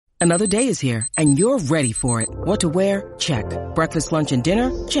Another day is here, and you're ready for it. What to wear? Check. Breakfast, lunch, and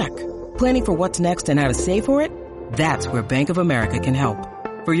dinner? Check. Planning for what's next and how to save for it? That's where Bank of America can help.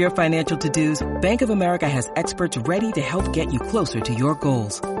 For your financial to-dos, Bank of America has experts ready to help get you closer to your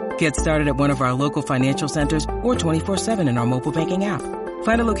goals. Get started at one of our local financial centers or 24/7 in our mobile banking app.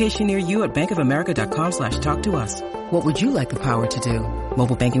 Find a location near you at bankofamerica.com/talktous. What would you like the power to do?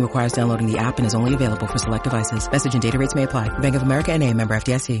 Mobile banking requires downloading the app and is only available for select devices. Message and data rates may apply. Bank of America N.A., member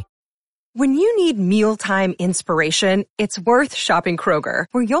FDIC. When you need mealtime inspiration, it's worth shopping Kroger,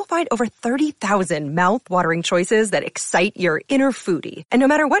 where you'll find over 30,000 mouth-watering choices that excite your inner foodie. And no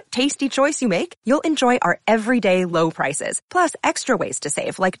matter what tasty choice you make, you'll enjoy our everyday low prices, plus extra ways to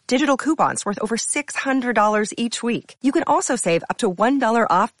save, like digital coupons worth over $600 each week. You can also save up to $1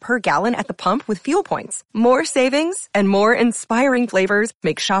 off per gallon at the pump with fuel points. More savings and more inspiring flavors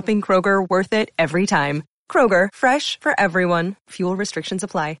make shopping Kroger worth it every time. Kroger, fresh for everyone. Fuel restrictions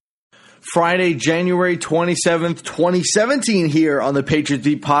apply. Friday, January 27th, 2017 here on the Patriots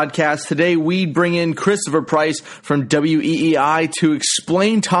Beat podcast. Today we bring in Christopher Price from WEEI to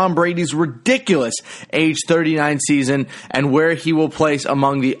explain Tom Brady's ridiculous age 39 season and where he will place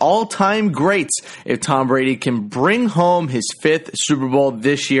among the all-time greats if Tom Brady can bring home his 5th Super Bowl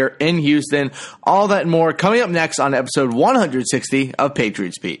this year in Houston. All that and more coming up next on episode 160 of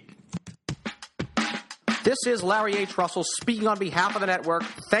Patriots Beat. This is Larry H. Russell speaking on behalf of the network,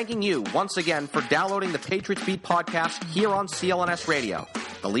 thanking you once again for downloading the Patriots Beat podcast here on CLNS Radio,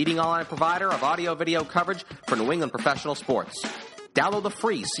 the leading online provider of audio-video coverage for New England professional sports. Download the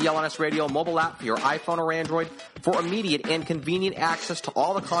free CLNS Radio mobile app for your iPhone or Android for immediate and convenient access to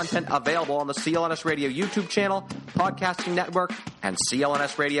all the content available on the CLNS Radio YouTube channel, podcasting network, and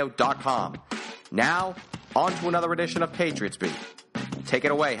clnsradio.com. Now, on to another edition of Patriots Beat. Take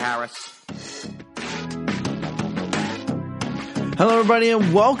it away, Harris. Hello, everybody,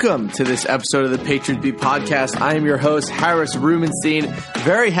 and welcome to this episode of the Patriots Beat podcast. I am your host, Harris Rubenstein.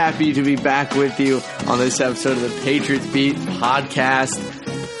 Very happy to be back with you on this episode of the Patriots Beat podcast.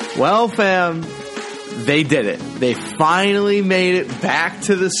 Well, fam, they did it. They finally made it back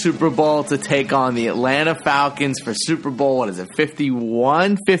to the Super Bowl to take on the Atlanta Falcons for Super Bowl,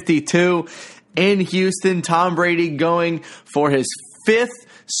 51, 52 in Houston. Tom Brady going for his 5th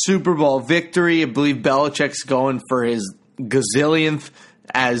Super Bowl victory. I believe Belichick's going for his gazillionth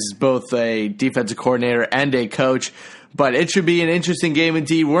as both a defensive coordinator and a coach. But it should be an interesting game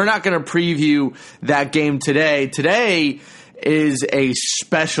indeed. We're not going to preview that game today. Today is a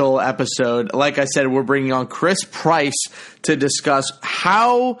special episode. Like I said, we're bringing on Chris Price to discuss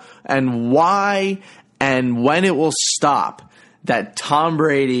how and why and when it will stop that Tom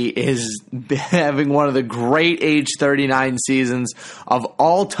Brady is having one of the great age 39 seasons of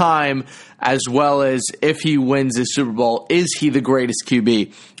all time, as well as if he wins the Super Bowl, is he the greatest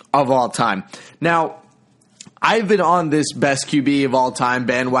QB of all time? Now, I've been on this best QB of all time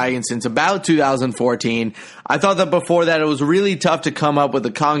bandwagon since about 2014. I thought that before that it was really tough to come up with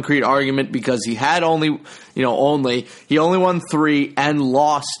a concrete argument because he had only won 3 and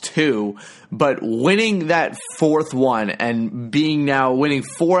lost 2. But winning that 4th one and winning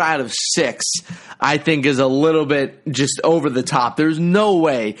 4 out of 6, I think is a little bit just over the top. There's no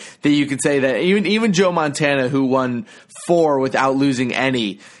way that you could say that. Even Joe Montana, who won 4 without losing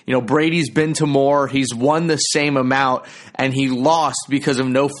any. Brady's been to more. He's won the same amount, and he lost because of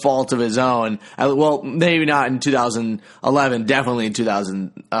no fault of his own. Well, maybe not in 2011, definitely in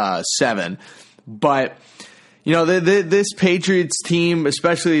 2007. But this Patriots team,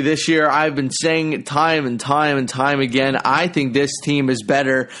 especially this year, I've been saying time and time and time again, I think this team is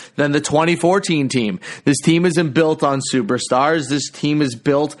better than the 2014 team. This team isn't built on superstars. This team is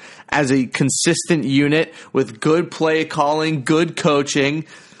built as a consistent unit with good play calling, good coaching,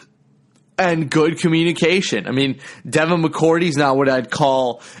 and good communication. I mean, Devin McCourty's not what I'd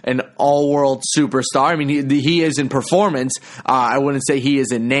call an all-world superstar. I mean, he is in performance. I wouldn't say he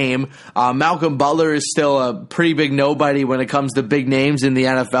is in name. Malcolm Butler is still a pretty big nobody when it comes to big names in the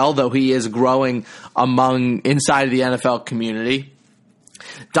NFL, though he is growing inside of the NFL community.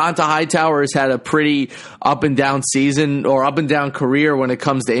 Donta Hightower has had a pretty up and down season or up and down career when it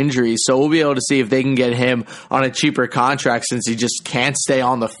comes to injuries. So we'll be able to see if they can get him on a cheaper contract since he just can't stay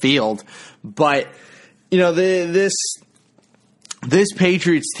on the field. But, this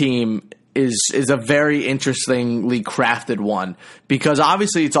Patriots team is a very interestingly crafted one because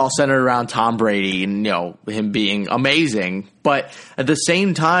obviously it's all centered around Tom Brady and, him being amazing. But at the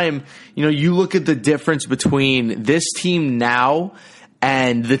same time, you look at the difference between this team now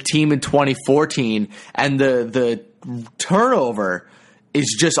and the team in 2014 and the turnover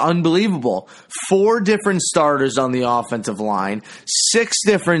is just unbelievable. 4 different starters on the offensive line, 6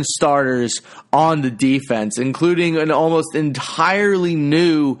 different starters on the defense, including an almost entirely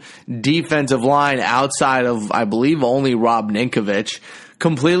new defensive line outside of, I believe, only Rob Ninkovich.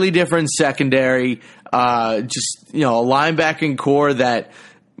 Completely different secondary, just, a linebacking core that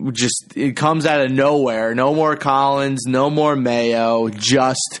just, it comes out of nowhere. No more Collins, no more Mayo,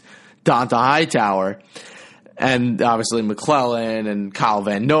 just Donta Hightower. And obviously McClellan and Kyle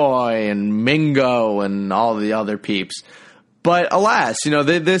Van Noy and Mingo and all the other peeps. But alas,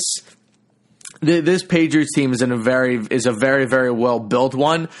 this Patriots team is a very, very well built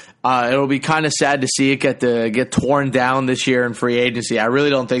one. It'll be kind of sad to see it get torn down this year in free agency. I really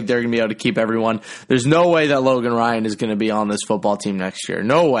don't think they're going to be able to keep everyone. There's no way that Logan Ryan is going to be on this football team next year.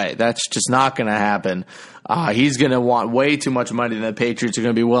 No way. That's just not going to happen. He's going to want way too much money than the Patriots are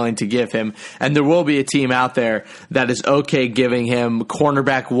going to be willing to give him. And there will be a team out there that is okay giving him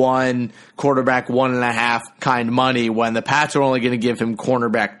cornerback 1, quarterback 1.5 kind money when the Pats are only going to give him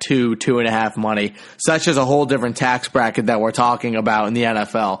cornerback 2, 2.5 money. So that's just a whole different tax bracket that we're talking about in the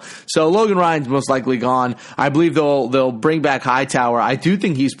NFL. So Logan Ryan's most likely gone. I believe they'll bring back Hightower. I do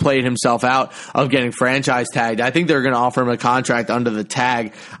think he's played himself out of getting franchise tagged. I think they're going to offer him a contract under the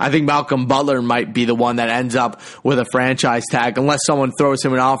tag. I think Malcolm Butler might be the one that ends up with a franchise tag unless someone throws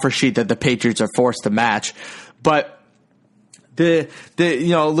him an offer sheet that the Patriots are forced to match. But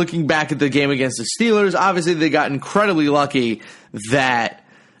looking back at the game against the Steelers, obviously they got incredibly lucky that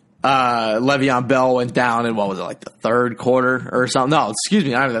Le'Veon Bell went down in, the third quarter or something? No, excuse me,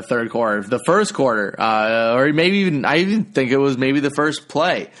 not even the third quarter, the first quarter, or maybe even, I even think it was maybe the first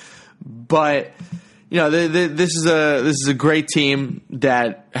play. But, this is a great team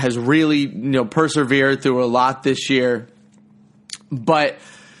that has really, persevered through a lot this year. But,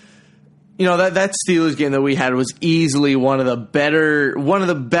 that Steelers game that we had was easily one of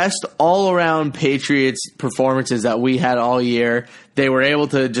the best all-around Patriots performances that we had all year. They were able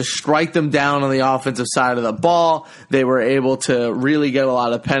to just strike them down on the offensive side of the ball. They were able to really get a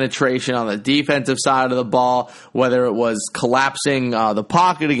lot of penetration on the defensive side of the ball, whether it was collapsing the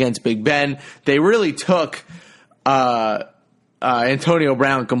pocket against Big Ben. They really took Antonio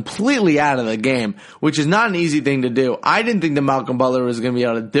Brown completely out of the game, which is not an easy thing to do. I didn't think that Malcolm Butler was going to be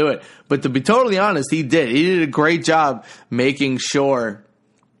able to do it, but to be totally honest, he did. He did a great job making sure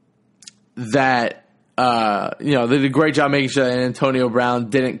that they did a great job making sure that Antonio Brown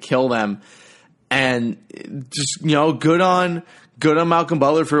didn't kill them. And just, good on Malcolm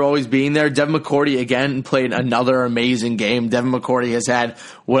Butler for always being there. Devin McCourty, again, played another amazing game. Devin McCourty has had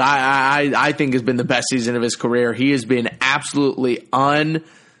what I think has been the best season of his career. He has been absolutely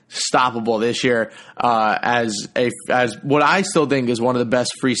unstoppable this year as what I still think is one of the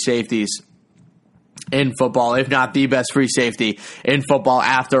best free safeties in football, if not the best free safety in football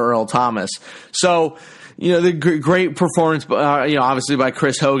after Earl Thomas. So, the great performance, obviously by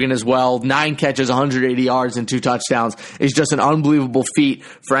Chris Hogan as well. 9 catches, 180 yards, and 2 touchdowns is just an unbelievable feat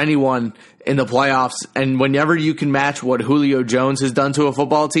for anyone in the playoffs. And whenever you can match what Julio Jones has done to a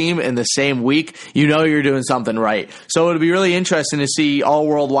football team in the same week, you're doing something right. So it'll be really interesting to see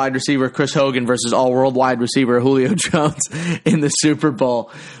all-world wide receiver Chris Hogan versus all-world wide receiver Julio Jones in the Super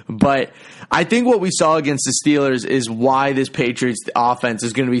Bowl. But I think what we saw against the Steelers is why this Patriots offense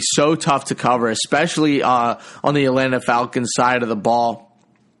is going to be so tough to cover, especially on the Atlanta Falcons side of the ball.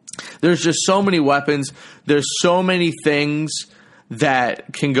 There's just so many weapons. There's so many things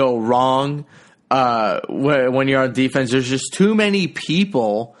that can go wrong when you're on defense. There's just too many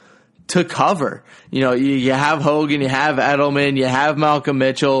people to cover. You have Hogan, you have Edelman, you have Malcolm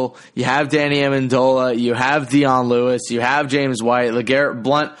Mitchell, you have Danny Amendola, you have Dion Lewis, you have James White. LeGarrette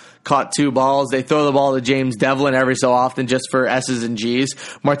Blount caught 2 balls. They throw the ball to James Devlin every so often just for S's and G's.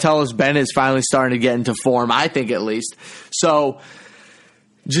 Martellus Bennett is finally starting to get into form, I think at least. So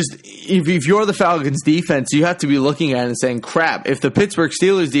just if you're the Falcons defense, you have to be looking at it and saying, crap, if the Pittsburgh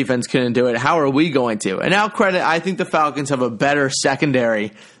Steelers defense couldn't do it, how are we going to? And now credit, I think the Falcons have a better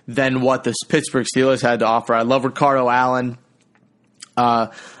secondary than what the Pittsburgh Steelers had to offer. I love Ricardo Allen.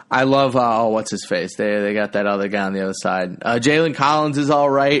 I love, what's his face? They got that other guy on the other side. Jalen Collins is all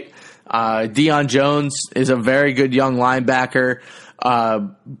right. Deion Jones is a very good young linebacker.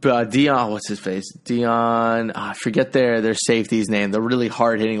 Deion, what's his face? Deion, I forget their safety's name. The really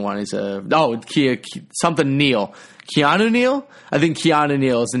hard-hitting one is something Neal. Keanu Neal? I think Keanu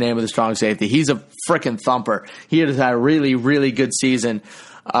Neal is the name of the strong safety. He's a freaking thumper. He has had a really, really good season.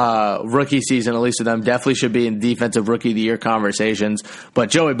 Rookie season, at least with them, definitely should be in defensive rookie of the year conversations, but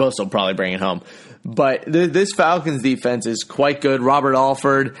Joey Bosa will probably bring it home. But this Falcons defense is quite good. Robert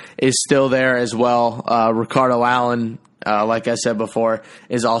Alford is still there as well. Ricardo Allen like I said before,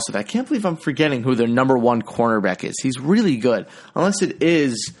 is also that. I can't believe I'm forgetting who their number one cornerback is. He's really good. Unless it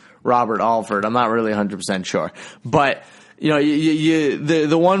is Robert Alford. I'm not really 100% sure. But,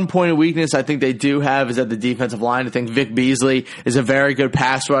 the one point of weakness I think they do have is at the defensive line. I think Vic Beasley is a very good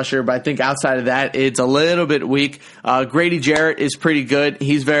pass rusher, but I think outside of that, it's a little bit weak. Grady Jarrett is pretty good.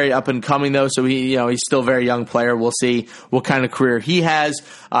 He's very up and coming though, so he's still a very young player. We'll see what kind of career he has.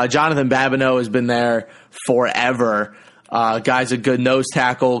 Jonathan Babineau has been there forever. Guy's a good nose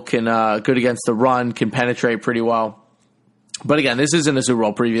tackle, good against the run, can penetrate pretty well. But again, this isn't a Super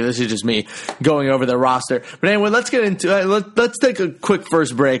Bowl preview. This is just me going over the roster. But anyway, let's get into it. Let's take a quick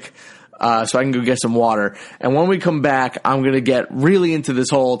first break so I can go get some water. And when we come back, I'm going to get really into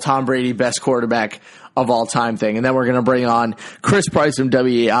this whole Tom Brady best quarterback of all time thing. And then we're going to bring on Chris Price from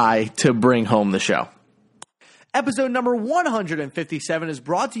WEI to bring home the show. Episode number 157 is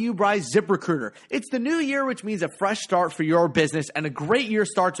brought to you by ZipRecruiter. It's the new year, which means a fresh start for your business, and a great year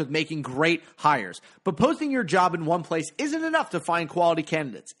starts with making great hires. But posting your job in one place isn't enough to find quality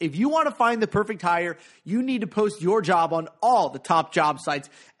candidates. If you want to find the perfect hire, you need to post your job on all the top job sites,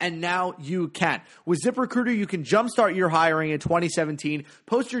 and now you can. With ZipRecruiter, you can jumpstart your hiring in 2017.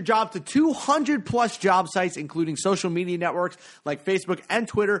 Post your job to 200 plus job sites, including social media networks like Facebook and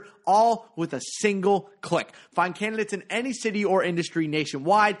Twitter, all with a single click. Find candidates in any city or industry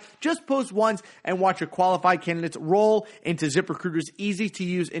nationwide. Just post once and watch your qualified candidates roll into ZipRecruiter's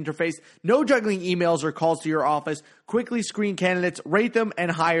easy-to-use interface. No juggling emails or calls to your office. Quickly screen candidates, rate them,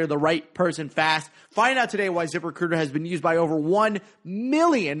 and hire the right person fast. Find out today why ZipRecruiter has been used by over 1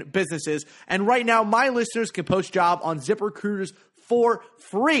 million businesses. And right now, my listeners can post job on ZipRecruiters for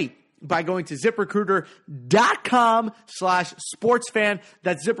free by going to ZipRecruiter.com/sportsfan.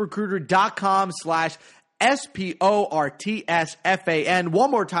 That's ZipRecruiter.com/SPORTSFAN.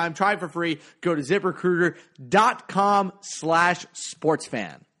 One more time, try it for free. Go to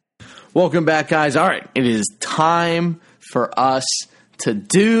ZipRecruiter.com/sportsfan. Welcome back, guys. All right, it is time for us to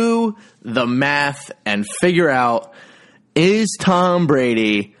do the math and figure out, is Tom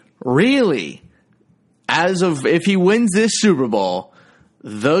Brady really, if he wins this Super Bowl,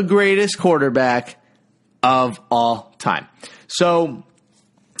 the greatest quarterback of all time? So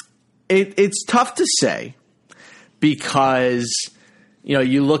it's tough to say because,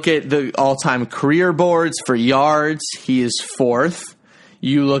 you look at the all-time career boards for yards, he is fourth.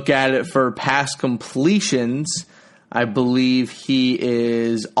 You look at it for pass completions, I believe he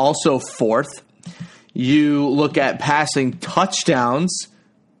is also fourth. You look at passing touchdowns,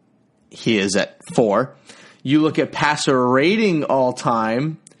 he is at 4. You look at passer rating all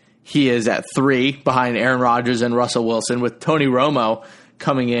time, he is at 3, behind Aaron Rodgers and Russell Wilson, with Tony Romo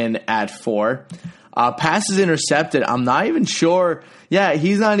coming in at 4. Passes intercepted, I'm not even sure. Yeah,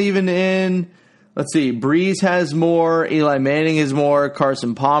 he's not even in. Let's see. Breeze has more. Eli Manning has more.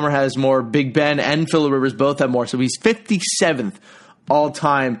 Carson Palmer has more. Big Ben and Phillip Rivers both have more. So he's 57th all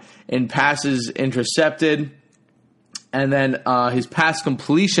time in passes intercepted. And then his pass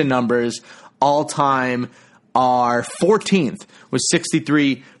completion numbers all time are 14th with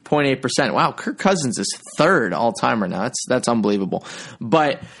 63.8%. Wow, Kirk Cousins is third all time right now. That's unbelievable.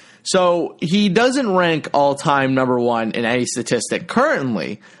 But so he doesn't rank all time number one in any statistic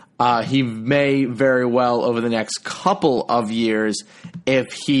currently. He may very well over the next couple of years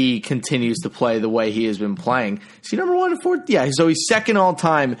if he continues to play the way he has been playing. Is he number one in fourth? Yeah, so he's second all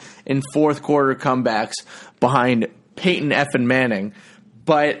time in fourth quarter comebacks behind Peyton effing Manning.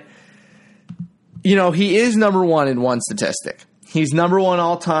 But, he is number one in one statistic. He's number one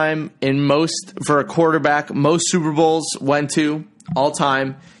all time in for a quarterback, most Super Bowls went to all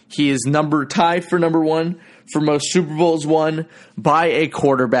time. He is tied for number one for most Super Bowls won by a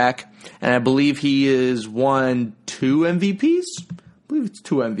quarterback. And I believe he has won 2 MVPs. I believe it's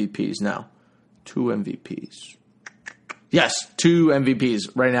 2 MVPs now. 2 MVPs. Yes, 2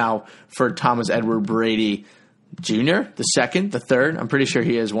 MVPs right now for Thomas Edward Brady Jr., the second, the third. I'm pretty sure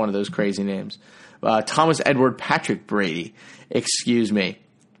he has one of those crazy names. Thomas Edward Patrick Brady, excuse me.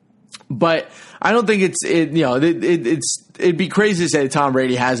 But I don't think it'd be crazy to say that Tom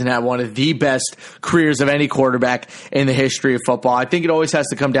Brady hasn't had one of the best careers of any quarterback in the history of football. I think it always has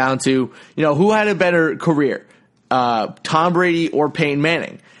to come down to, who had a better career, Tom Brady or Peyton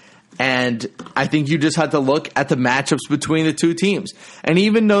Manning. And I think you just have to look at the matchups between the two teams. And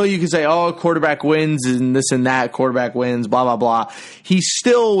even though you can say, quarterback wins and this and that, quarterback wins, blah, blah, blah, he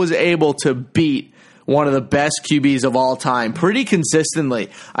still was able to beat one of the best QBs of all time pretty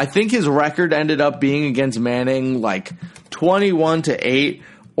consistently. I think his record ended up being against Manning like 21-8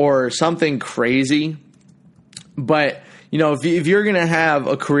 or something crazy. But, if you're going to have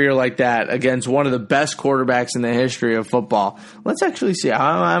a career like that against one of the best quarterbacks in the history of football, let's actually see.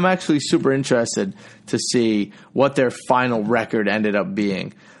 I'm actually super interested to see what their final record ended up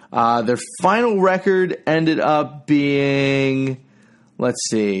being. Their final record ended up being, let's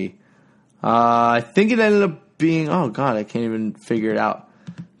see. I think it ended up being, oh God, I can't even figure it out.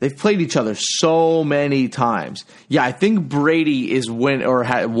 They've played each other so many times. Yeah, I think Brady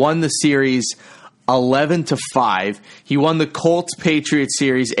won the series 11-5. He won the Colts-Patriots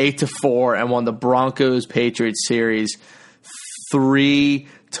series 8-4 and won the Broncos-Patriots series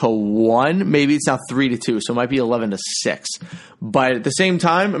 3-1. Maybe it's now 3-2, so it might be 11-6. But at the same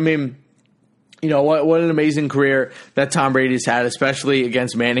time, I mean, what an amazing career that Tom Brady's had, especially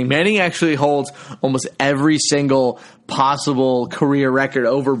against Manning. Manning actually holds almost every single possible career record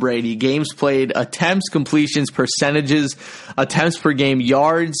over Brady. Games played, attempts, completions, percentages, attempts per game,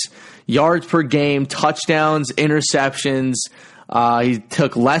 yards per game, touchdowns, interceptions. He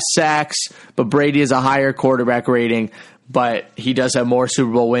took less sacks, but Brady has a higher quarterback rating, but he does have more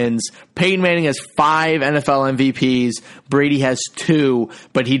Super Bowl wins. Peyton Manning has 5 NFL MVPs. Brady has 2,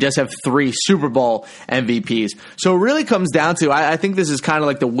 but he does have 3 Super Bowl MVPs. So it really comes down to, I think this is kind of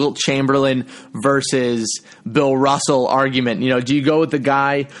like the Wilt Chamberlain versus Bill Russell argument. Do you go with the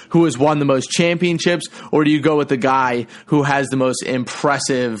guy who has won the most championships, or do you go with the guy who has the most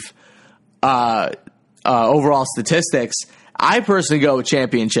impressive overall statistics? I personally go with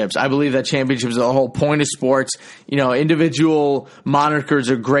championships. I believe that championships are the whole point of sports. Individual monikers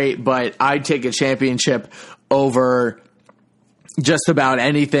are great, but I'd take a championship over just about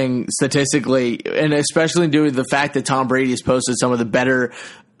anything statistically, and especially due to the fact that Tom Brady has posted some of the better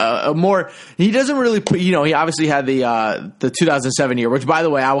he doesn't really he obviously had the 2007 year, which, by the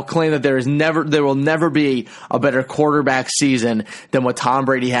way, I will claim that there will never be a better quarterback season than what Tom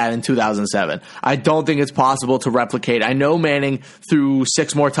Brady had in 2007. I don't think it's possible to replicate. I know Manning threw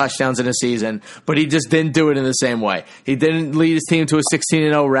 6 more touchdowns in a season, but he just didn't do it in the same way. He didn't lead his team to a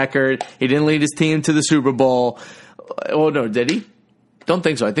 16-0 record. He didn't lead his team to the Super Bowl. Oh no, did he? Don't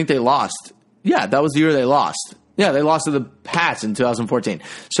think so. I think they lost. Yeah, that was the year they lost. Yeah, they lost to the Pats in 2014.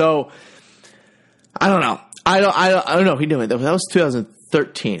 So I don't know. I don't know if he knew it. That was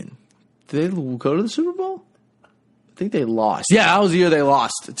 2013. Did they go to the Super Bowl? I think they lost. Yeah, that was the year they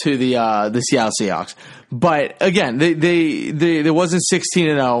lost to the Seattle Seahawks. But again, there wasn't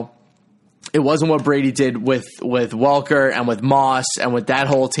 16-0. It wasn't what Brady did with Welker and with Moss and with that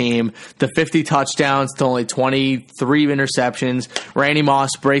whole team. The 50 touchdowns to only 23 interceptions. Randy Moss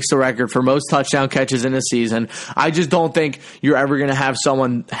breaks the record for most touchdown catches in a season. I just don't think you're ever going to have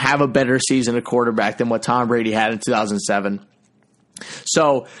someone have a better season at quarterback than what Tom Brady had in 2007.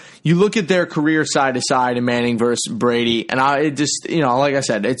 So you look at their career side to side in Manning versus Brady, and like I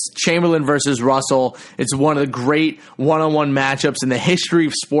said, it's Chamberlain versus Russell. It's one of the great one-on-one matchups in the history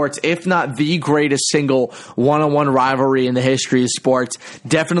of sports, if not the greatest single one-on-one rivalry in the history of sports.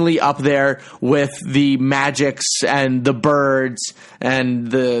 Definitely up there with the Magics and the Birds and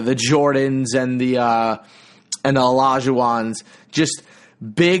the Jordans and the Olajuwons. Just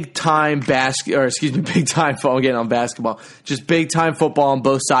big time basketball. Again on basketball. Just big time football on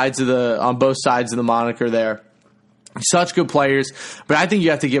both sides of the moniker there. Such good players, but I think you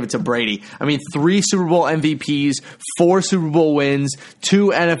have to give it to Brady. I mean, 3 Super Bowl MVPs, 4 Super Bowl wins, 2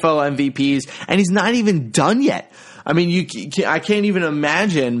 NFL MVPs, and he's not even done yet. I mean, I can't even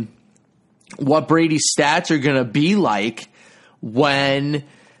imagine what Brady's stats are going to be like when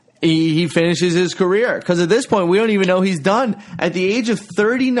he finishes his career. Because at this point, we don't even know he's done. At the age of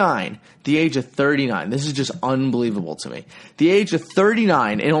 39, this is just unbelievable to me. The age of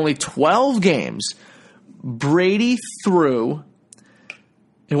 39, in only 12 games, Brady threw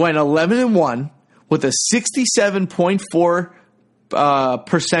and went 11-1 with a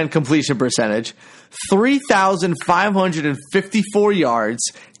 67.4% completion percentage, 3,554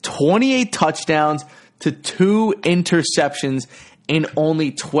 yards, 28 touchdowns to 2 interceptions in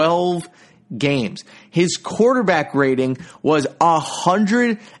only 12 games. His quarterback rating was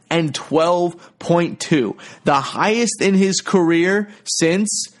 112.2, the highest in his career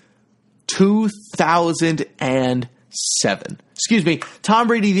since 2007. Excuse me, Tom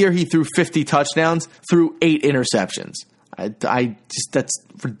Brady, the year he threw 50 touchdowns, threw 8 interceptions. That's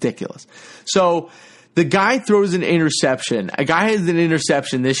ridiculous. So the guy throws an interception. A guy has an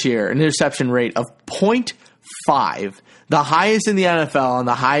interception this year, an interception rate of 0.5. The highest in the NFL and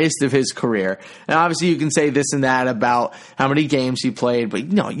the highest of his career. And obviously you can say this and that about how many games he played,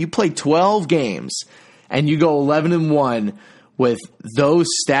 but you played 12 games and you go 11-1 with those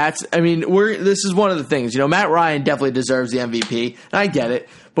stats. I mean, this is one of the things. Matt Ryan definitely deserves the MVP, and I get it.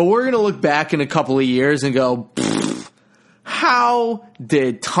 But we're going to look back in a couple of years and go, how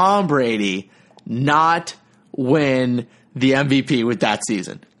did Tom Brady not win the MVP with that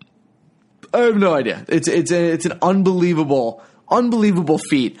season? I have no idea. It's an unbelievable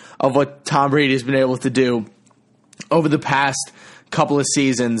feat of what Tom Brady has been able to do over the past couple of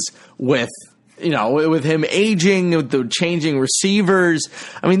seasons with him aging, with the changing receivers.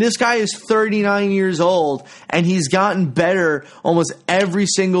 I mean, this guy is 39 years old, and he's gotten better almost every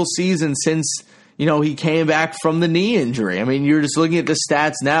single season since he came back from the knee injury. I mean, you're just looking at the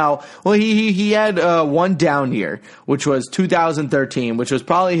stats now. Well, he had one down year, which was 2013, which was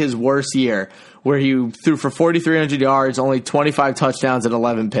probably his worst year, where he threw for 4,300 yards, only 25 touchdowns and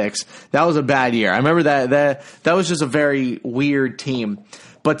 11 picks. That was a bad year. I remember that was just a very weird team.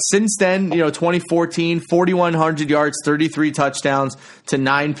 But since then, 2014, 4,100 yards, 33 touchdowns to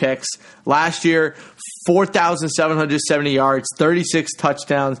 9 picks. Last year, 4,770 yards, 36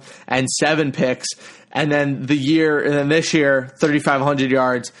 touchdowns, and 7 picks. And then this year, 3,500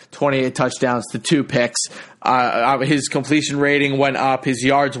 yards, 28 touchdowns to 2 picks. His completion rating went up. His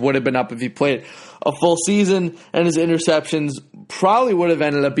yards would have been up if he played a full season, and his interceptions probably would have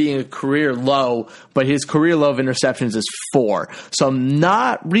ended up being a career low, but his career low of interceptions is 4. So I'm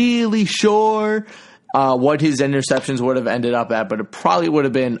not really sure what his interceptions would have ended up at, but it probably would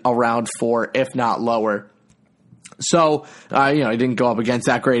have been around 4, if not lower. So, he didn't go up against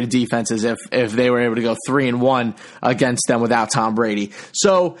that great of defenses if they were able to go 3-1 against them without Tom Brady.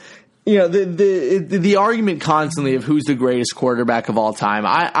 So, the argument constantly of who's the greatest quarterback of all time,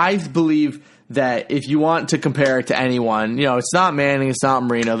 I believe that if you want to compare it to anyone, it's not Manning, it's not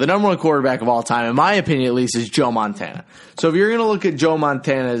Marino. The number one quarterback of all time, in my opinion at least, is Joe Montana. So if you're going to look at Joe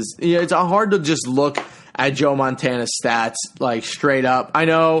Montana's, it's hard to just look at Joe Montana's stats like straight up. I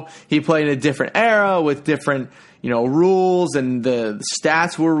know he played in a different era with different, rules, and the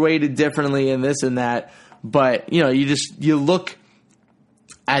stats were weighted differently and this and that. But, you look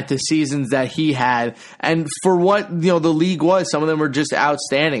at the seasons that he had, and for what the league was, some of them were just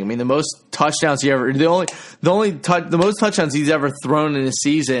outstanding. I mean, the most touchdowns the most touchdowns he's ever thrown in a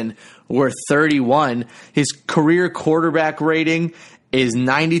season were 31. His career quarterback rating is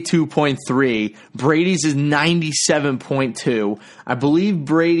 92.3. Brady's is 97.2. I believe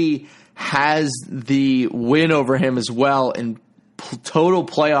Brady has the win over him as well in total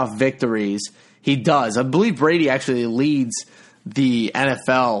playoff victories. He does. I believe Brady actually leads the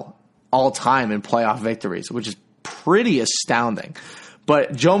NFL all-time in playoff victories, which is pretty astounding.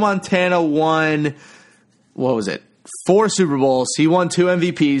 But Joe Montana won, 4 Super Bowls. He won 2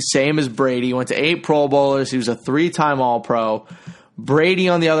 MVPs, same as Brady. He went to 8 Pro Bowlers. He was a 3-time All-Pro. Brady,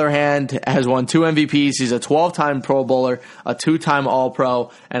 on the other hand, has won 2 MVPs. He's a 12-time Pro Bowler, a 2-time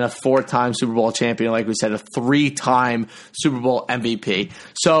All-Pro, and a 4-time Super Bowl champion. Like we said, a 3-time Super Bowl MVP.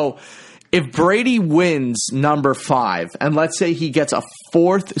 So if Brady wins number 5, and let's say he gets a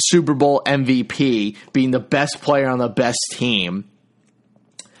 4th Super Bowl MVP, being the best player on the best team,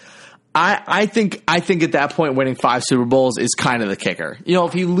 I think at that point winning 5 Super Bowls is kind of the kicker.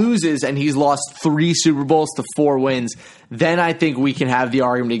 If he loses and he's lost 3 Super Bowls to 4 wins, then I think we can have the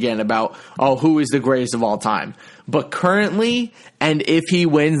argument again about, who is the greatest of all time. But currently, and if he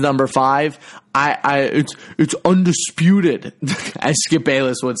wins number 5, it's undisputed, as Skip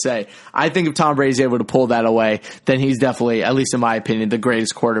Bayless would say. I think if Tom Brady's able to pull that away, then he's definitely, at least in my opinion, the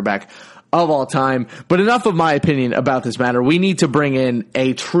greatest quarterback of all time. But enough of my opinion about this matter. We need to bring in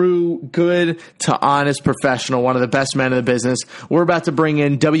a true, good to honest professional, one of the best men in the business. We're about to bring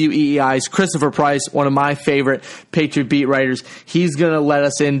in WEEI's Christopher Price, one of my favorite Patriot beat writers. He's going to let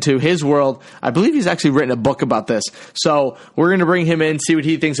us into his world. I believe he's actually written a book about this. So we're going to bring him in, see what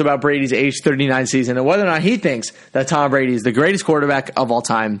he thinks about Brady's age 39 season, and whether or not he thinks that Tom Brady is the greatest quarterback of all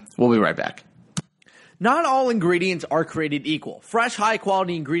time. We'll be right back. Not all ingredients are created equal. Fresh,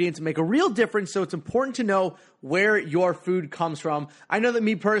 high-quality ingredients make a real difference, so it's important to know where your food comes from. I know that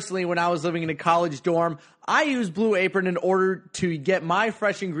me personally, when I was living in a college dorm, I used Blue Apron in order to get my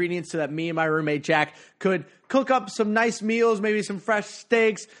fresh ingredients so that me and my roommate Jack could cook up some nice meals, maybe some fresh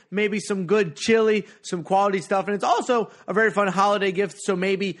steaks, maybe some good chili, some quality stuff. And it's also a very fun holiday gift, so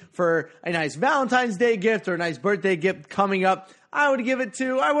maybe for a nice Valentine's Day gift or a nice birthday gift coming up, I wouldn't give it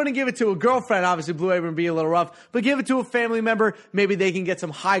to a girlfriend. Obviously, Blue Apron would be a little rough, but give it to a family member. Maybe they can get some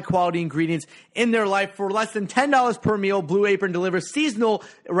high-quality ingredients in their life. For less than $10 per meal, Blue Apron delivers seasonal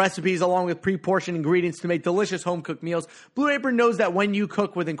recipes along with pre-portioned ingredients to make delicious home-cooked meals. Blue Apron knows that when you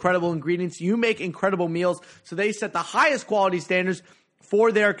cook with incredible ingredients, you make incredible meals, so they set the highest quality standards.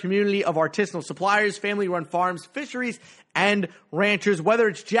 for their community of artisanal suppliers, family-run farms, fisheries, and ranchers. Whether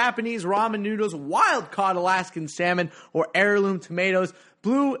it's Japanese ramen noodles, wild-caught Alaskan salmon, or heirloom tomatoes,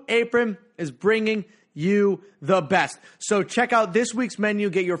 Blue Apron is bringing you the best. So check out this week's menu.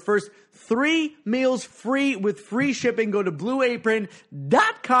 Get your first 3 meals free with free shipping. Go to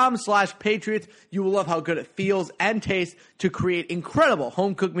blueapron.com/Patriots. You will love how good it feels and tastes to create incredible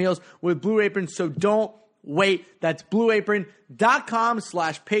home-cooked meals with Blue Apron. So don't wait. That's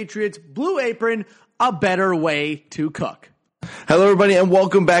blueapron.com/Patriots. Blue Apron, a better way to cook. Hello, everybody, and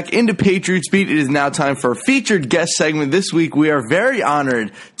welcome back into Patriots Beat. It is now time for a featured guest segment. This week, we are very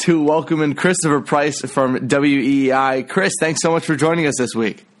honored to welcome in Christopher Price from WEEI. Chris, thanks so much for joining us this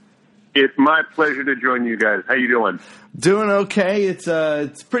week. It's my pleasure to join you guys. How you doing? Doing okay.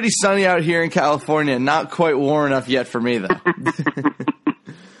 It's pretty sunny out here in California. Not quite warm enough yet for me, though.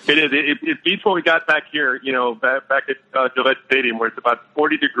 It is. It beats what we got back here, back at Gillette Stadium, where it's about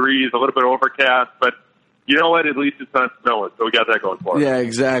 40 degrees, a little bit overcast, but you know what? At least it's not snowing, so we got that going for us. Yeah,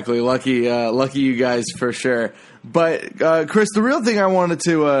 exactly. Lucky you guys for sure. But, Chris, the real thing I wanted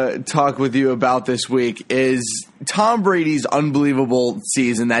to talk with you about this week is Tom Brady's unbelievable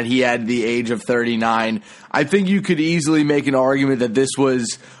season that he had at the age of 39. I think you could easily make an argument that this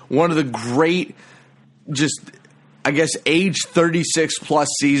was one of the great, age 36-plus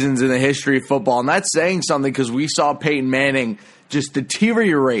seasons in the history of football. And that's saying something because we saw Peyton Manning just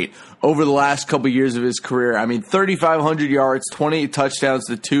deteriorate over the last couple of years of his career. I mean, 3,500 yards, 28 touchdowns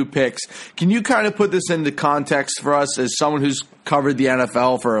to 2 picks. Can you kind of put this into context for us as someone who's covered the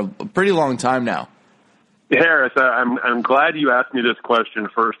NFL for a pretty long time now? Harris, I'm glad you asked me this question,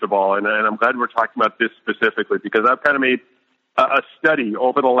 first of all, and I'm glad we're talking about this specifically because I've kind of made a study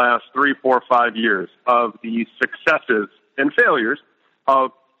over the last 3, 4, 5 years of the successes and failures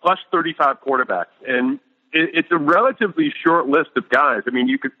of plus 35 quarterbacks. And it's a relatively short list of guys. I mean,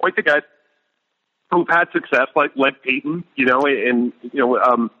 you could point to guys who've had success, like Peyton,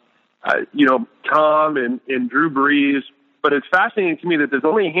 Tom and Drew Brees. But it's fascinating to me that there's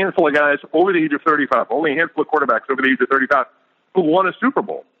only a handful of guys over the age of 35, only a handful of quarterbacks over the age of 35 who won a Super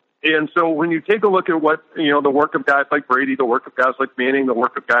Bowl. And so when you take a look at what, the work of guys like Brady, the work of guys like Manning, the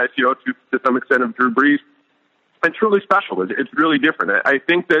work of guys, to some extent of Drew Brees, it's really special. It's really different. I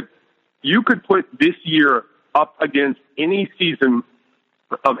think that you could put this year up against any season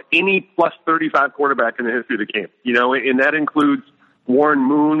of any plus 35 quarterback in the history of the game, and that includes Warren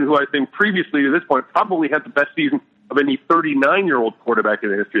Moon, who I think previously to this point probably had the best season of any 39-year-old quarterback in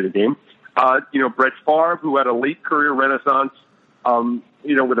the history of the game. Brett Favre, who had a late career renaissance,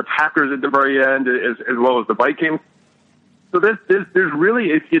 with the Packers at the very end, as well as the Vikings. So there's really,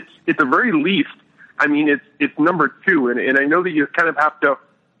 it's at the very least, I mean, it's number 2, and I know that you kind of have to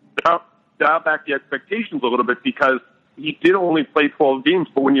dial back the expectations a little bit because he did only play 12 games.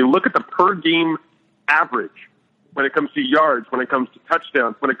 But when you look at the per game average, when it comes to yards, when it comes to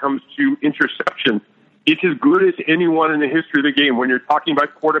touchdowns, when it comes to interceptions, it's as good as anyone in the history of the game when you're talking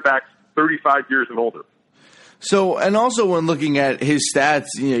about quarterbacks 35 years and older. So, and also when looking at his stats,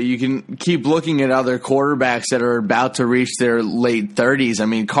 you can keep looking at other quarterbacks that are about to reach their late 30s. I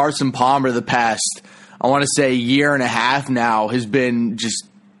mean, Carson Palmer the past, I want to say, year and a half now has been just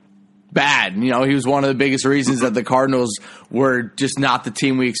bad. He was one of the biggest reasons that the Cardinals were just not the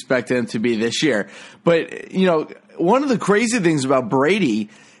team we expected them to be this year. But, one of the crazy things about Brady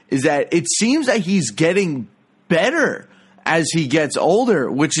is that it seems that he's getting better as he gets older,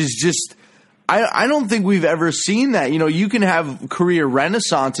 which is just, I don't think we've ever seen that. You can have career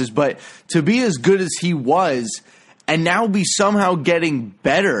renaissances, but to be as good as he was and now be somehow getting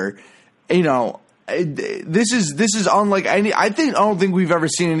better, this is unlike any. I don't think we've ever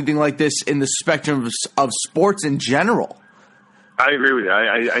seen anything like this in the spectrum of sports in general. I agree with you.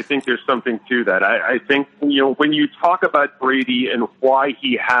 I think there's something to that. I think, when you talk about Brady and why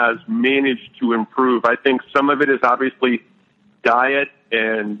he has managed to improve, I think some of it is obviously diet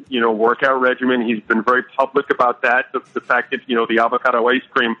and, workout regimen. He's been very public about that. The fact that, the avocado ice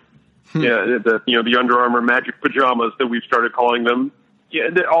cream, the Under Armour magic pajamas that we've started calling them,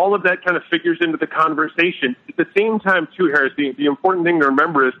 all of that kind of figures into the conversation. At the same time, too, Harris, the important thing to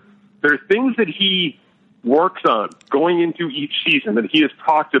remember is there are things that he works on going into each season that he has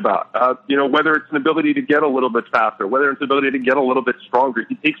talked about, whether it's an ability to get a little bit faster, whether it's an ability to get a little bit stronger.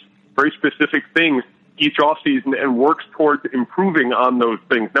 He takes very specific things each offseason and works towards improving on those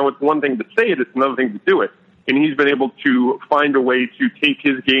things. Now, it's one thing to say it, it's another thing to do it. And he's been able to find a way to take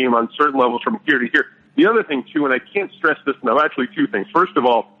his game on certain levels from here to here. The other thing, too, and I can't stress this enough, actually 2 things. First of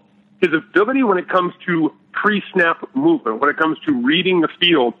all, his ability when it comes to pre-snap movement, when it comes to reading the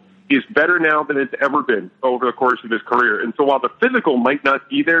field is better now than it's ever been over the course of his career. And so while the physical might not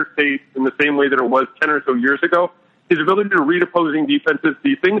be there, say, in the same way that it was 10 or so years ago, his ability to read opposing defenses,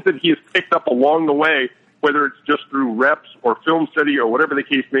 the things that he has picked up along the way, whether it's just through reps or film study or whatever the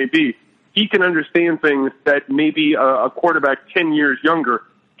case may be, he can understand things that maybe a quarterback 10 years younger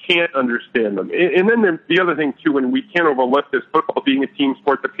can't understand them. And then the other thing, too, and we can't overlook this, football being a team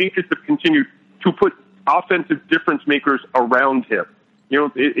sport, the Patriots have continued to put offensive difference makers around him. You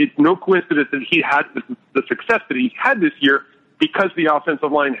know, it's no coincidence that he had the success that he had this year because the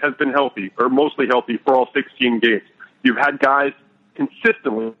offensive line has been healthy, or mostly healthy, for all 16 games. You've had guys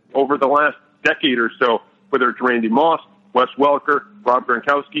consistently over the last decade or so, whether it's Randy Moss, Wes Welker, Rob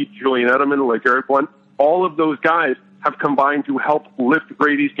Gronkowski, Julian Edelman, like Eric Blunt, all of those guys have combined to help lift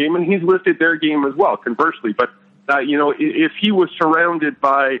Brady's game, and he's lifted their game as well, conversely. But, you know, if he was surrounded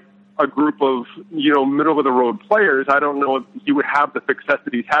by a group of, you know, middle-of-the-road players, I don't know if he would have the success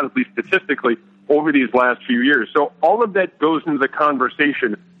that he's had, at least statistically, over these last few years. So all of that goes into the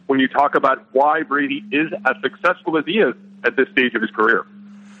conversation when you talk about why Brady is as successful as he is at this stage of his career.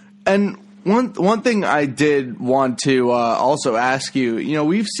 And one thing I did want to also ask you, you know,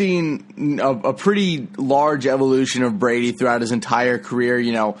 we've seen a pretty large evolution of Brady throughout his entire career.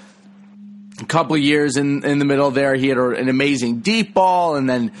 You know, a couple of years in the middle there, he had an amazing deep ball, and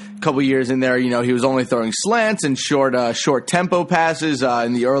then a couple of years in there, you know, he was only throwing slants and short tempo passes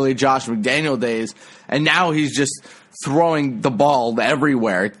in the early Josh McDaniel days, and now he's just throwing the ball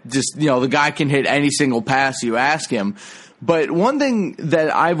everywhere. Just, you know, the guy can hit any single pass you ask him. But one thing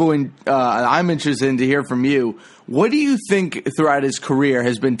that I'm interested in to hear from you, what do you think throughout his career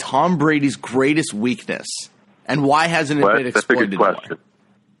has been Tom Brady's greatest weakness, and why hasn't it been exploited more? That's a good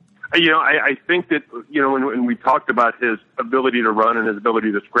question. You know, I think that, you know, when we talked about his ability to run and his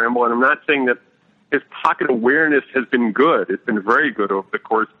ability to scramble, and I'm not saying that his pocket awareness has been good. It's been very good over the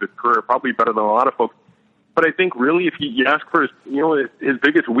course of his career, probably better than a lot of folks. But I think really if you ask for his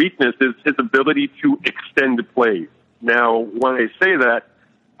biggest weakness is his ability to extend plays. Now, when I say that,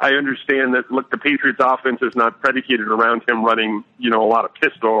 I understand that, look, the Patriots offense is not predicated around him running, you know, a lot of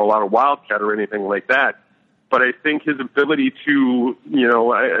pistol or a lot of wildcat or anything like that. But I think his ability to, you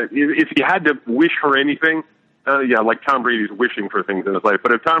know, if he had to wish for anything, like Tom Brady's wishing for things in his life,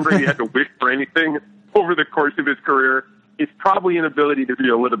 but if Tom Brady had to wish for anything over the course of his career, it's probably an ability to be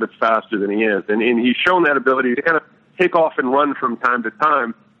a little bit faster than he is. And he's shown that ability to kind of take off and run from time to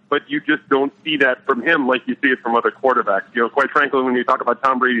time, but you just don't see that from him like you see it from other quarterbacks. You know, quite frankly, when you talk about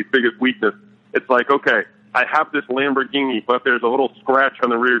Tom Brady's biggest weakness, it's like, okay, I have this Lamborghini, but there's a little scratch on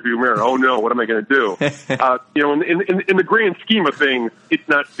the rearview mirror. Oh no, what am I going to do? You know, in the grand scheme of things, it's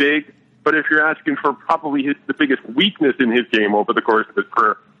not big. But if you're asking for probably the biggest weakness in his game over the course of his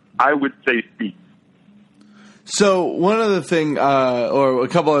career, I would say speed. So one other thing, or a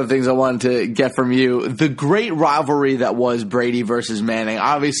couple other things I wanted to get from you, the great rivalry that was Brady versus Manning.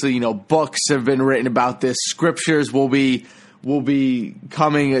 Obviously, you know, books have been written about this. Scriptures will be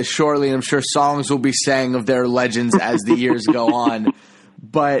coming shortly, and I'm sure songs will be sang of their legends as the years go on.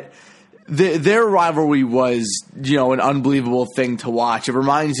 But their rivalry was, you know, an unbelievable thing to watch. It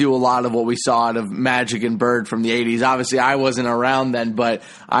reminds you a lot of what we saw out of Magic and Bird from the 80s. Obviously, I wasn't around then, but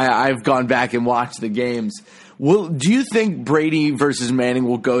I've gone back and watched the games. Do you think Brady versus Manning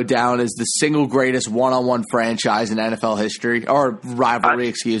will go down as the single greatest one-on-one franchise in NFL history, or rivalry,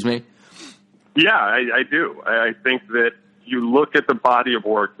 excuse me? Yeah, I do. I think that you look at the body of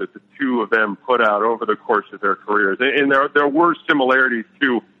work that the two of them put out over the course of their careers, and there were similarities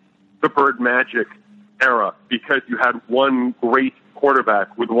to the Bird Magic era because you had one great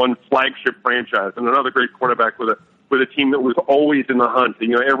quarterback with one flagship franchise and another great quarterback with a team that was always in the hunt. You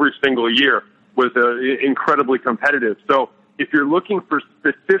know, every single year was incredibly competitive. So if you're looking for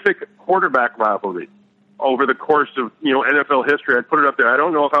specific quarterback rivalry over the course of, you know, NFL history, I'd put it up there. I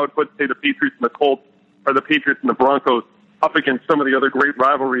don't know if I would put, say, the Patriots and the Colts or the Patriots and the Broncos up against some of the other great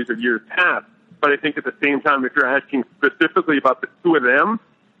rivalries of years past. But I think at the same time, if you're asking specifically about the two of them,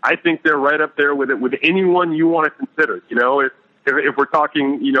 I think they're right up there with anyone you want to consider. You know, if we're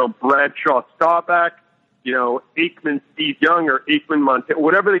talking, you know, Bradshaw Staubach, you know, Aikman Steve Young, or Aikman Montana,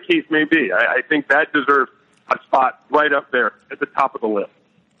 whatever the case may be, I think that deserves a spot right up there at the top of the list.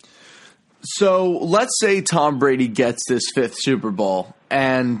 So let's say Tom Brady gets this fifth Super Bowl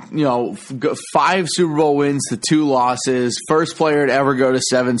and, you know, 5 Super Bowl wins to 2 losses, first player to ever go to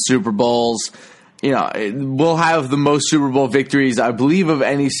 7 Super Bowls. You know, we'll have the most Super Bowl victories, I believe, of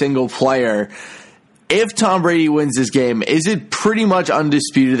any single player. If Tom Brady wins this game, is it pretty much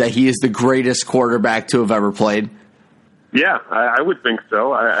undisputed that he is the greatest quarterback to have ever played? Yeah, I would think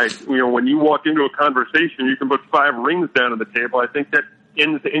so. You know, when you walk into a conversation, you can put 5 rings down on the table. I think that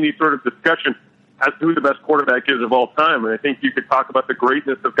into any sort of discussion as to who the best quarterback is of all time. And I think you could talk about the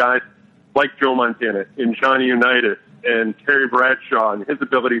greatness of guys like Joe Montana and Johnny Unitas and Terry Bradshaw and his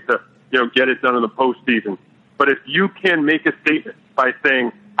ability to, get it done in the postseason. But if you can make a statement by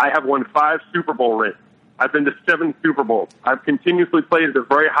saying, I have won 5 Super Bowl rings, I've been to 7 Super Bowls, I've continuously played at a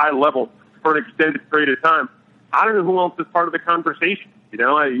very high level for an extended period of time, I don't know who else is part of the conversation.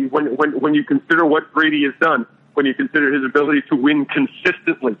 When you consider what Brady has done, when you consider his ability to win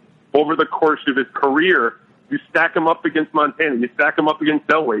consistently over the course of his career, you stack him up against Montana, you stack him up against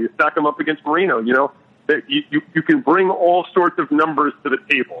Elway, you stack him up against Marino, that you can bring all sorts of numbers to the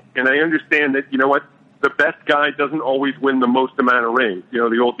table. And I understand that, the best guy doesn't always win the most amount of rings.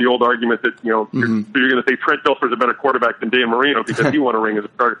 The old argument that, you're going to say Trent Dilfer's a better quarterback than Dan Marino because he won a ring as a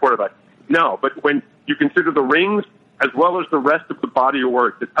starting quarterback. No, but when you consider the rings as well as the rest of the body of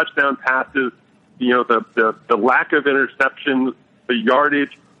work, the touchdown passes, the lack of interceptions, the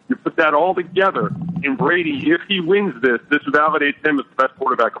yardage, you put that all together, and Brady, if he wins this validates him as the best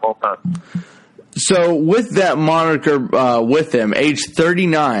quarterback of all time. So with that moniker with him, age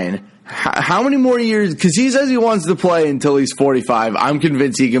 39, how many more years? Because he says he wants to play until he's 45. I'm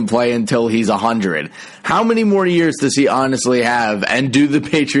convinced he can play until he's 100. How many more years does he honestly have? And do the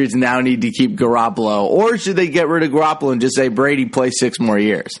Patriots now need to keep Garoppolo? Or should they get rid of Garoppolo and just say, Brady, play 6 more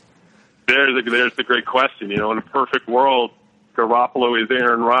years? There's the great question. In a perfect world, Garoppolo is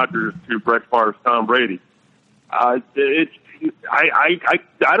Aaron Rodgers to Brett Favre's Tom Brady. I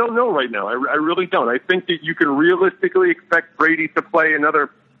don't know right now. I really don't. I think that you can realistically expect Brady to play another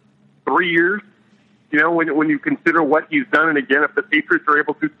 3 years. When you consider what he's done, and again, if the Patriots are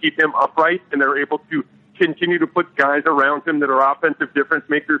able to keep him upright and they're able to continue to put guys around him that are offensive difference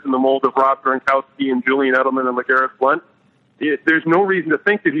makers in the mold of Rob Gronkowski and Julian Edelman and LeGarrette Blount, there's no reason to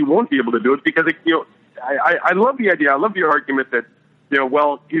think that he won't be able to do it because, I love the idea. I love the argument that,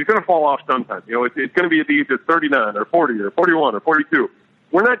 he's going to fall off sometime. It's going to be at the age of 39 or 40 or 41 or 42.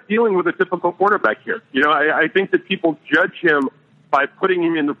 We're not dealing with a typical quarterback here. I think that people judge him by putting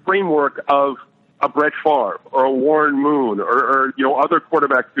him in the framework of a Brett Favre or a Warren Moon or other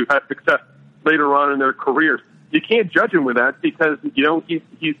quarterbacks who had success later on in their careers. You can't judge him with that because,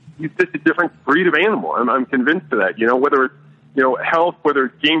 he's just a different breed of animal. I'm convinced of that. Whether it's, health, whether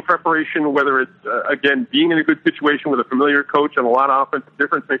it's game preparation, whether it's, again, being in a good situation with a familiar coach and a lot of offensive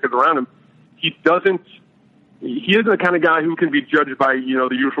difference makers around him, he isn't the kind of guy who can be judged by,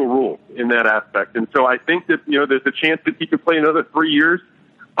 the usual rules in that aspect. And so I think that, there's a chance that he could play another 3 years.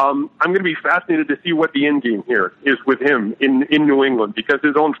 I'm going to be fascinated to see what the end game here is with him in New England because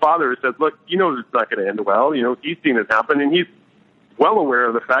his own father has said, look, he knows it's not going to end well. He's seen it happen, and he's well aware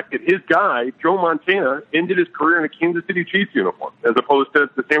of the fact that his guy, Joe Montana, ended his career in a Kansas City Chiefs uniform as opposed to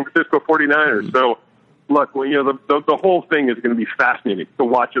the San Francisco 49ers. So, look, the whole thing is going to be fascinating to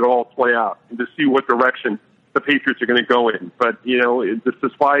watch it all play out and to see what direction the Patriots are going to go in. But, this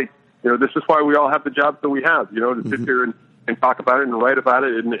is why we all have the jobs that we have, to sit here and talk about it and write about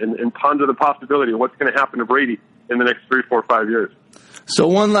it and ponder the possibility of what's going to happen to Brady in the next 3, 4, 5 years. So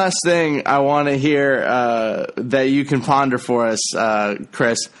one last thing I want to hear that you can ponder for us,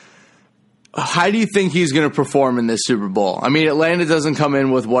 Chris. How do you think he's going to perform in this Super Bowl? I mean, Atlanta doesn't come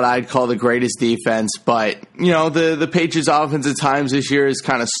in with what I'd call the greatest defense, but, the Patriots' offense at times this year is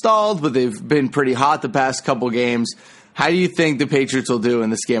kind of stalled, but they've been pretty hot the past couple games. How do you think the Patriots will do in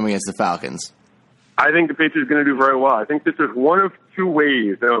this game against the Falcons? I think the Patriots are going to do very well. I think this is one of 2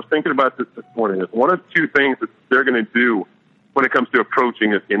 ways, and I was thinking about this morning. It's one of 2 things that they're going to do when it comes to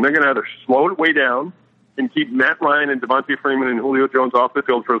approaching this game. They're going to either slow it way down and keep Matt Ryan and Devontae Freeman and Julio Jones off the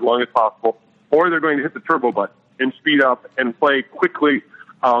field for as long as possible, or they're going to hit the turbo button and speed up and play quickly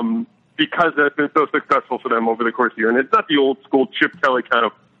because that's been so successful for them over the course of the year. And it's not the old school Chip Kelly kind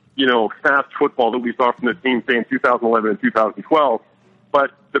of, fast football that we saw from the team, say, in 2011 and 2012.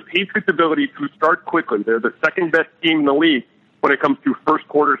 But the Patriots' ability to start quickly, they're the second best team in the league when it comes to first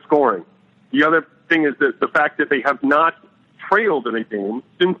quarter scoring. The other thing is that the fact that they have not trailed in a game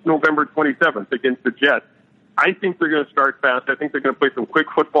since November 27th against the Jets. I think they're going to start fast. I think they're going to play some quick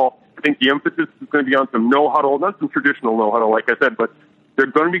football. I think the emphasis is going to be on some no-huddle, not some traditional no-huddle, like I said, but they're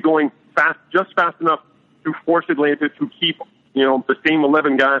going to be going fast, just fast enough to force Atlanta to keep, the same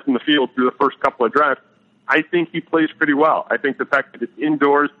 11 guys in the field through the first couple of drives. I think he plays pretty well. I think the fact that it's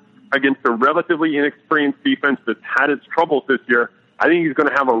indoors against a relatively inexperienced defense that's had its troubles this year, I think he's going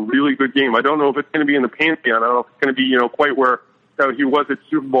to have a really good game. I don't know if it's going to be in the Pantheon. I don't know if it's going to be, quite where he was at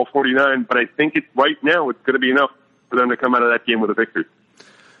Super Bowl 49, but I think right now it's going to be enough for them to come out of that game with a victory.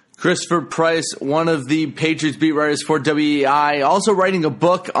 Christopher Price, one of the Patriots beat writers for WEEI, also writing a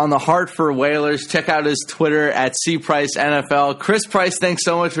book on the Hartford Whalers. Check out his Twitter at CPriceNFL. Chris Price, thanks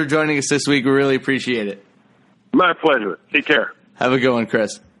so much for joining us this week. We really appreciate it. My pleasure. Take care. Have a good one,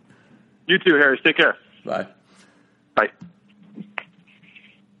 Chris. You too, Harris. Take care. Bye. Bye.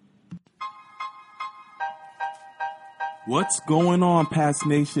 What's going on, Pats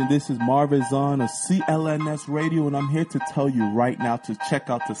Nation? This is Marvin Zahn of CLNS Radio, and I'm here to tell you right now to check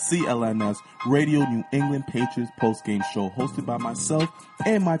out the CLNS Radio New England Patriots postgame show, hosted by myself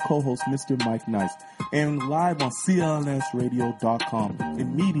and my co-host, Mr. Mike Nice, and live on CLNSradio.com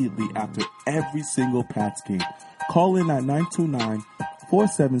immediately after every single Pats game. Call in at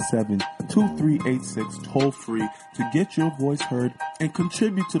 929-477-2386 toll free to get your voice heard and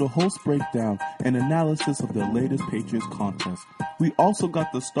contribute to the host breakdown and analysis of the latest Patriots contest. We also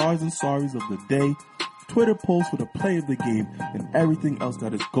got the stars and sorries of the day, Twitter polls for the play of the game, and everything else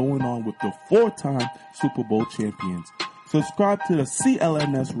that is going on with the 4-time Super Bowl champions. Subscribe to the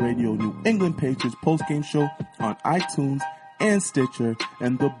CLNS Radio New England Patriots postgame show on iTunes and Stitcher,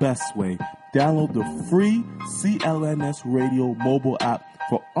 and the best way, download the free CLNS Radio mobile app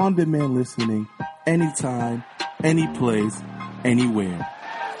for on-demand listening anytime, any place, anywhere.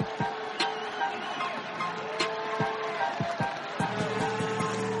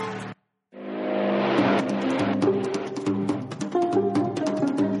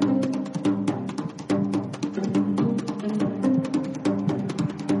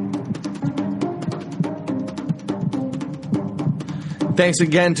 Thanks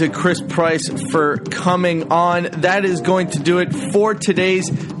again to Chris Price for coming on. That is going to do it for today's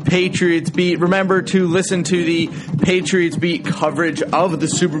Patriots Beat. Remember to listen to the Patriots Beat coverage of the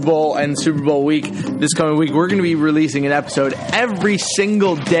Super Bowl and Super Bowl week this coming week. We're going to be releasing an episode every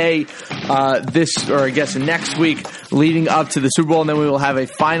single day next week leading up to the Super Bowl, and then we will have a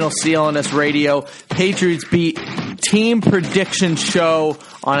final CLNS Radio Patriots Beat team prediction show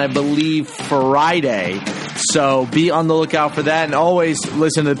on, I believe, Friday. So be on the lookout for that, and always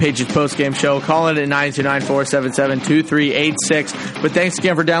listen to the Patriots postgame show. Call in at 929-477-2386. But thanks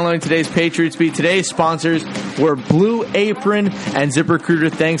again for downloading today's Patriots Beat. Today's sponsors were Blue Apron and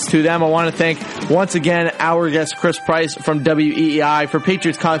ZipRecruiter. Thanks to them. I want to thank once again our guest Chris Price from WEEI, for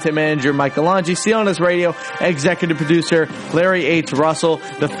Patriots content manager Mike Alonji, CLNS Radio executive producer Larry H. Russell,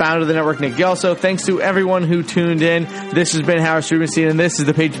 the founder of the network Nick Gelso. Thanks to everyone who tuned in. This has been Harris Rubenstein, and this is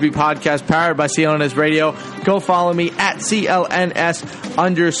the Patriots Beat podcast powered by CLNS Radio. Go follow me at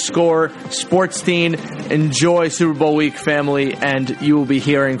CLNS_Sportstein. Enjoy Super Bowl week, family, and you will be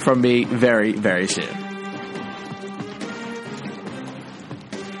hearing from me very, very soon.